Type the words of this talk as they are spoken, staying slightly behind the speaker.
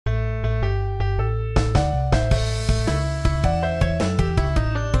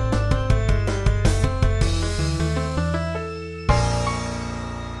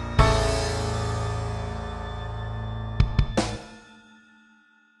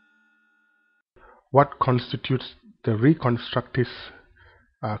what constitutes the reconstructive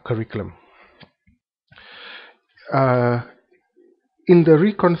curriculum. Uh, in the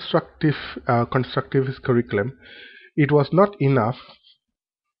reconstructive constructivist curriculum, it was not enough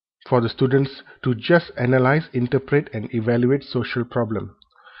for the students to just analyze, interpret, and evaluate social problem.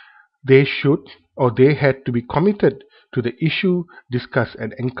 They should or they had to be committed to the issue discussed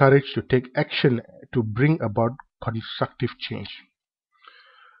and encouraged to take action to bring about constructive change.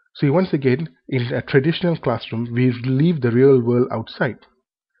 See, once again, in a traditional classroom, we leave the real world outside.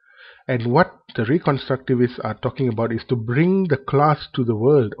 And what the reconstructivists are talking about is to bring the class to the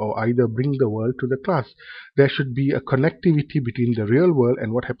world, or either bring the world to the class. There should be a connectivity between the real world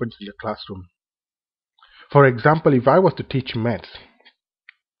and what happens in the classroom. For example, if I was to teach maths,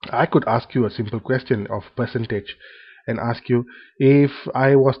 I could ask you a simple question of percentage and ask you, if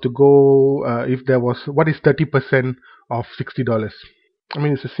I was to go, if there was, what is 30% of $60? I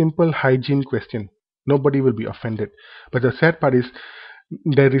mean, it's a simple hygiene question. Nobody will be offended. But the sad part is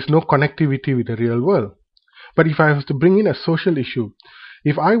there is no connectivity with the real world. But if I was to bring in a social issue,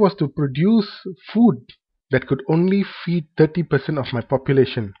 if I was to produce food that could only feed 30% of my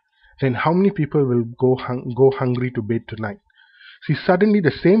population, then how many people will go hungry to bed tonight? See, suddenly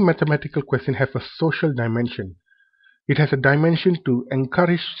the same mathematical question has a social dimension. It has a dimension to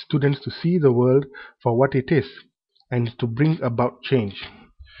encourage students to see the world for what it is and to bring about change.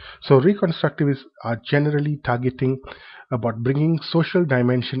 So reconstructivists are generally targeting about bringing social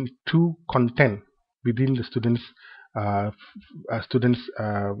dimension to content within the students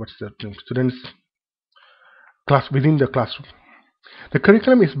class within the classroom. The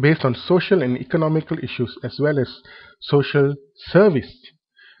curriculum is based on social and economical issues as well as social service.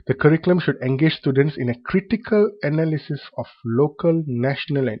 The curriculum should engage students in a critical analysis of local,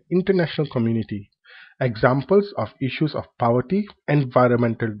 national, and international community. Examples of issues of poverty,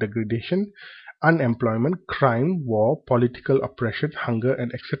 environmental degradation, unemployment, crime, war, political oppression, hunger,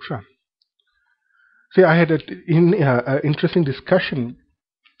 and etc. See, I had an interesting discussion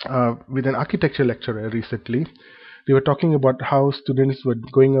with an architecture lecturer recently. They were talking about how students were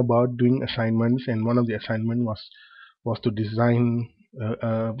going about doing assignments, and one of the assignment was to design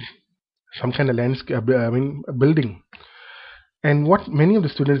some kind of landscape, a building. And what many of the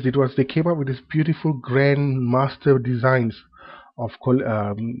students did was they came up with these beautiful, grand master designs of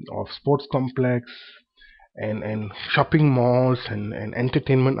sports complex and shopping malls and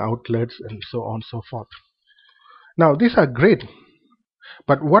entertainment outlets and so on and so forth. Now these are great,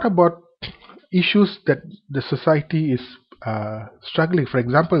 but what about issues that the society is struggling? For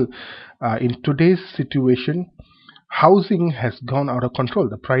example, in today's situation, housing has gone out of control.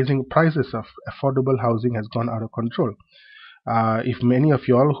 The prices of affordable housing has gone out of control. If many of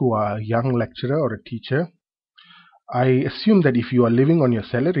you all who are a young lecturer or a teacher, I assume that if you are living on your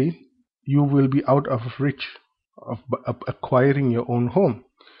salary, you will be out of reach of acquiring your own home.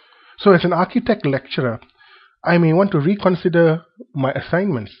 So as an architect lecturer, I may want to reconsider my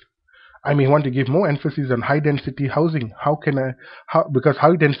assignments. I may want to give more emphasis on high density housing. Because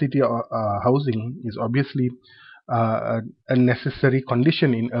high density housing is obviously a necessary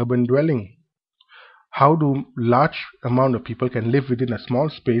condition in urban dwelling. How do large amount of people can live within a small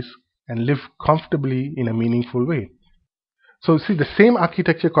space and live comfortably in a meaningful way? So see, the same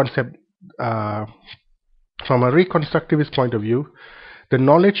architecture concept from a reconstructivist point of view, the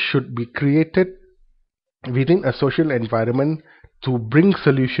knowledge should be created within a social environment to bring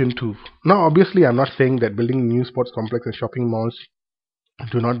solution to. Now obviously I'm not saying that building new sports complex and shopping malls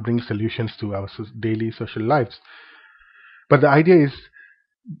do not bring solutions to our daily social lives, but the idea is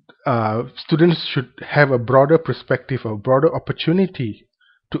students should have a broader perspective, a broader opportunity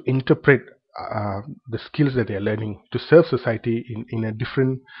to interpret the skills that they are learning to serve society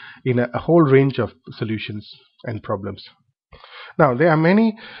in a whole range of solutions and problems. Now, there are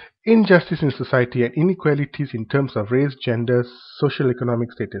many injustices in society and inequalities in terms of race, gender, social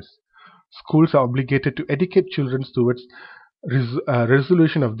economic status. Schools are obligated to educate children towards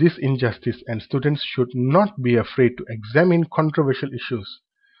resolution of this injustice, and students should not be afraid to examine controversial issues.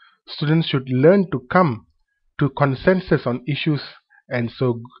 Students should learn to come to consensus on issues, and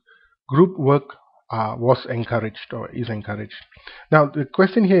so group work was encouraged or is encouraged. Now, the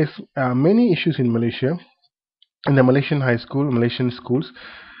question here is many issues in Malaysia, in the Malaysian schools,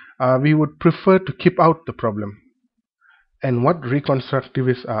 we would prefer to keep out the problem. And what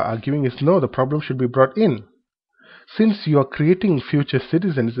reconstructivists are arguing is no, the problem should be brought in. Since you are creating future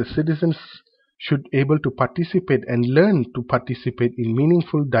citizens, the citizens should be able to participate and learn to participate in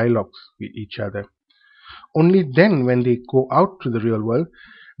meaningful dialogues with each other. Only then, when they go out to the real world,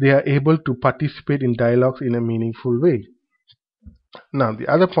 they are able to participate in dialogues in a meaningful way. Now, the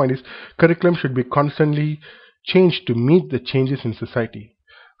other point is curriculum should be constantly changed to meet the changes in society.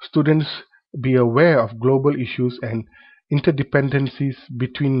 Students be aware of global issues and interdependencies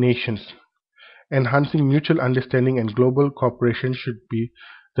between nations. Enhancing mutual understanding and global cooperation should be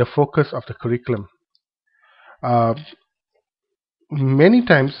the focus of the curriculum. Uh, Many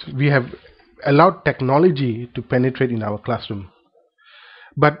times we have allowed technology to penetrate in our classroom,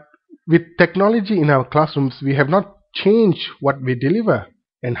 but with technology in our classrooms, we have not changed what we deliver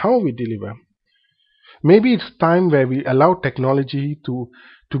and how we deliver. Maybe it's time where we allow technology to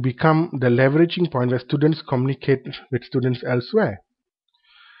become the leveraging point where students communicate with students elsewhere.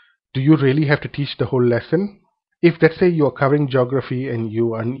 Do you really have to teach the whole lesson? If let's say you are covering geography and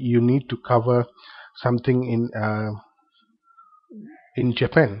you need to cover something in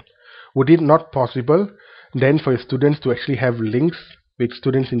Japan, would it not possible then for students to actually have links with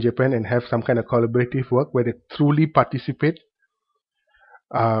students in Japan and have some kind of collaborative work where they truly participate?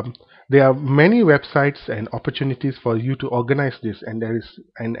 Um, there are many websites and opportunities for you to organize this, and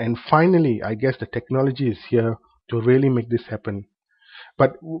and finally, I guess the technology is here to really make this happen.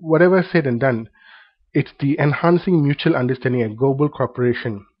 But whatever said and done, it's the enhancing mutual understanding and global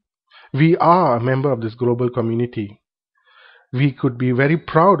cooperation. We are a member of this global community. We could be very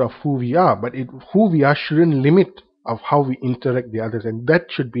proud of who we are, but who we are shouldn't limit of how we interact with the others, and that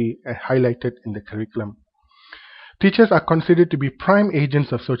should be highlighted in the curriculum. Teachers are considered to be prime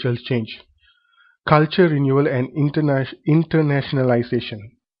agents of social change, culture renewal, and internationalization.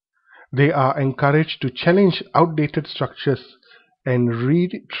 They are encouraged to challenge outdated structures and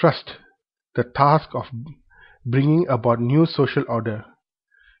retrust the task of bringing about new social order,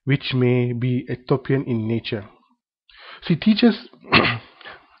 which may be utopian in nature. See, teachers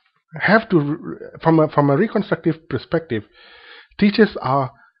have to, from a reconstructive perspective, teachers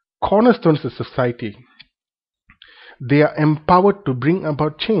are cornerstones of society. They are empowered to bring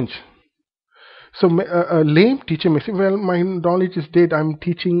about change. So a lame teacher may say, well, my knowledge is dead. I'm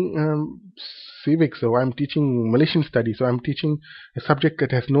teaching civics, or I'm teaching Malaysian studies, or I'm teaching a subject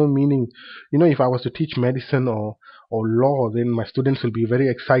that has no meaning. You know, if I was to teach medicine or law, then my students will be very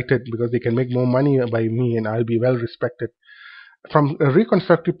excited because they can make more money by me and I'll be well respected. From a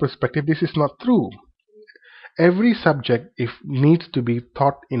reconstructive perspective, this is not true. Every subject, if needs to be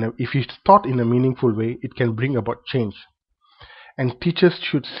taught if it's taught in a meaningful way, it can bring about change. And teachers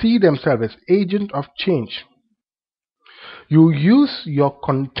should see themselves as agent of change. You use your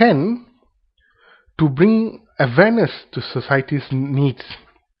content to bring awareness to society's needs.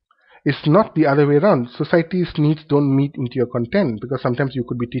 It's not the other way around. Society's needs don't meet into your content, because sometimes you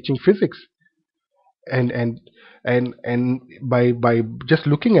could be teaching physics, and by just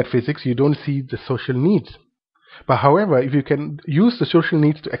looking at physics you don't see the social needs. But however, if you can use the social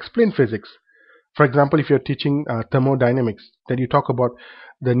needs to explain physics, for example, if you're teaching thermodynamics, then you talk about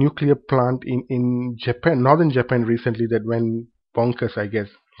the nuclear plant in Japan, northern Japan recently, that went bonkers, I guess,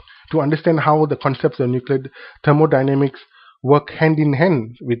 to understand how the concepts of nuclear thermodynamics work hand in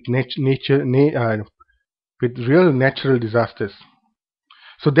hand with with real natural disasters.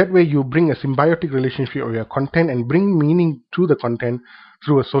 So that way you bring a symbiotic relationship of your content and bring meaning to the content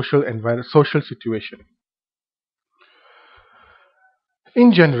through a social situation.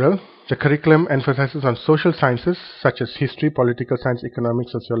 In general, the curriculum emphasizes on social sciences such as history, political science,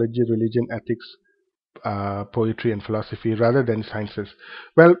 economics, sociology, religion, ethics, poetry, and philosophy, rather than sciences.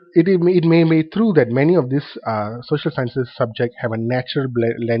 Well, it may be true that many of these social sciences subjects have a natural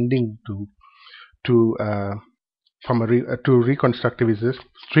blending to to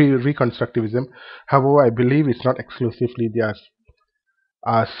reconstructivism. However, I believe it's not exclusively theirs.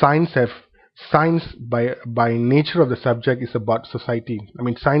 Science by nature of the subject is about society. I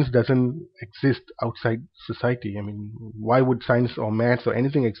mean, science doesn't exist outside society. I mean, why would science or maths or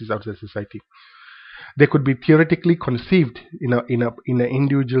anything exist outside society? They could be theoretically conceived in an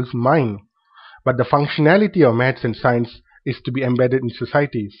individual's mind, but the functionality of maths and science is to be embedded in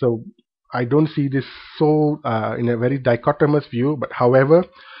society. So I don't see this so in a very dichotomous view. But however,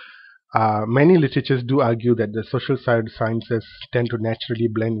 many literatures do argue that the social sciences tend to naturally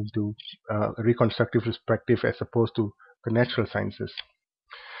blend into a reconstructive perspective as opposed to the natural sciences.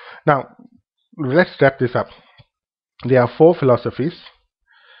 Now, let's wrap this up. There are four philosophies.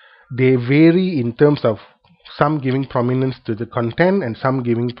 They vary in terms of some giving prominence to the content and some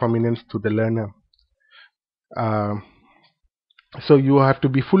giving prominence to the learner. Uh, so you have to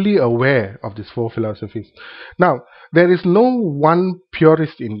be fully aware of these four philosophies. Now, there is no one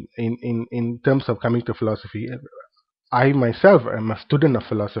purist in terms of coming to philosophy. I myself am a student of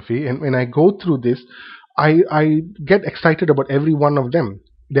philosophy, and when I go through this, I get excited about every one of them.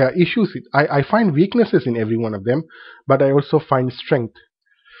 there are issues. I find weaknesses in every one of them, but I also find strength.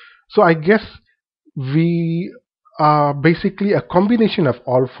 So I guess we are basically a combination of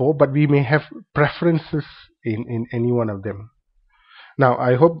all four, but we may have preferences in any one of them. Now,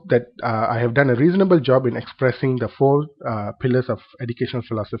 I hope that I have done a reasonable job in expressing the four pillars of educational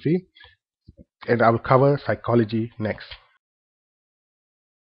philosophy, and I will cover psychology next.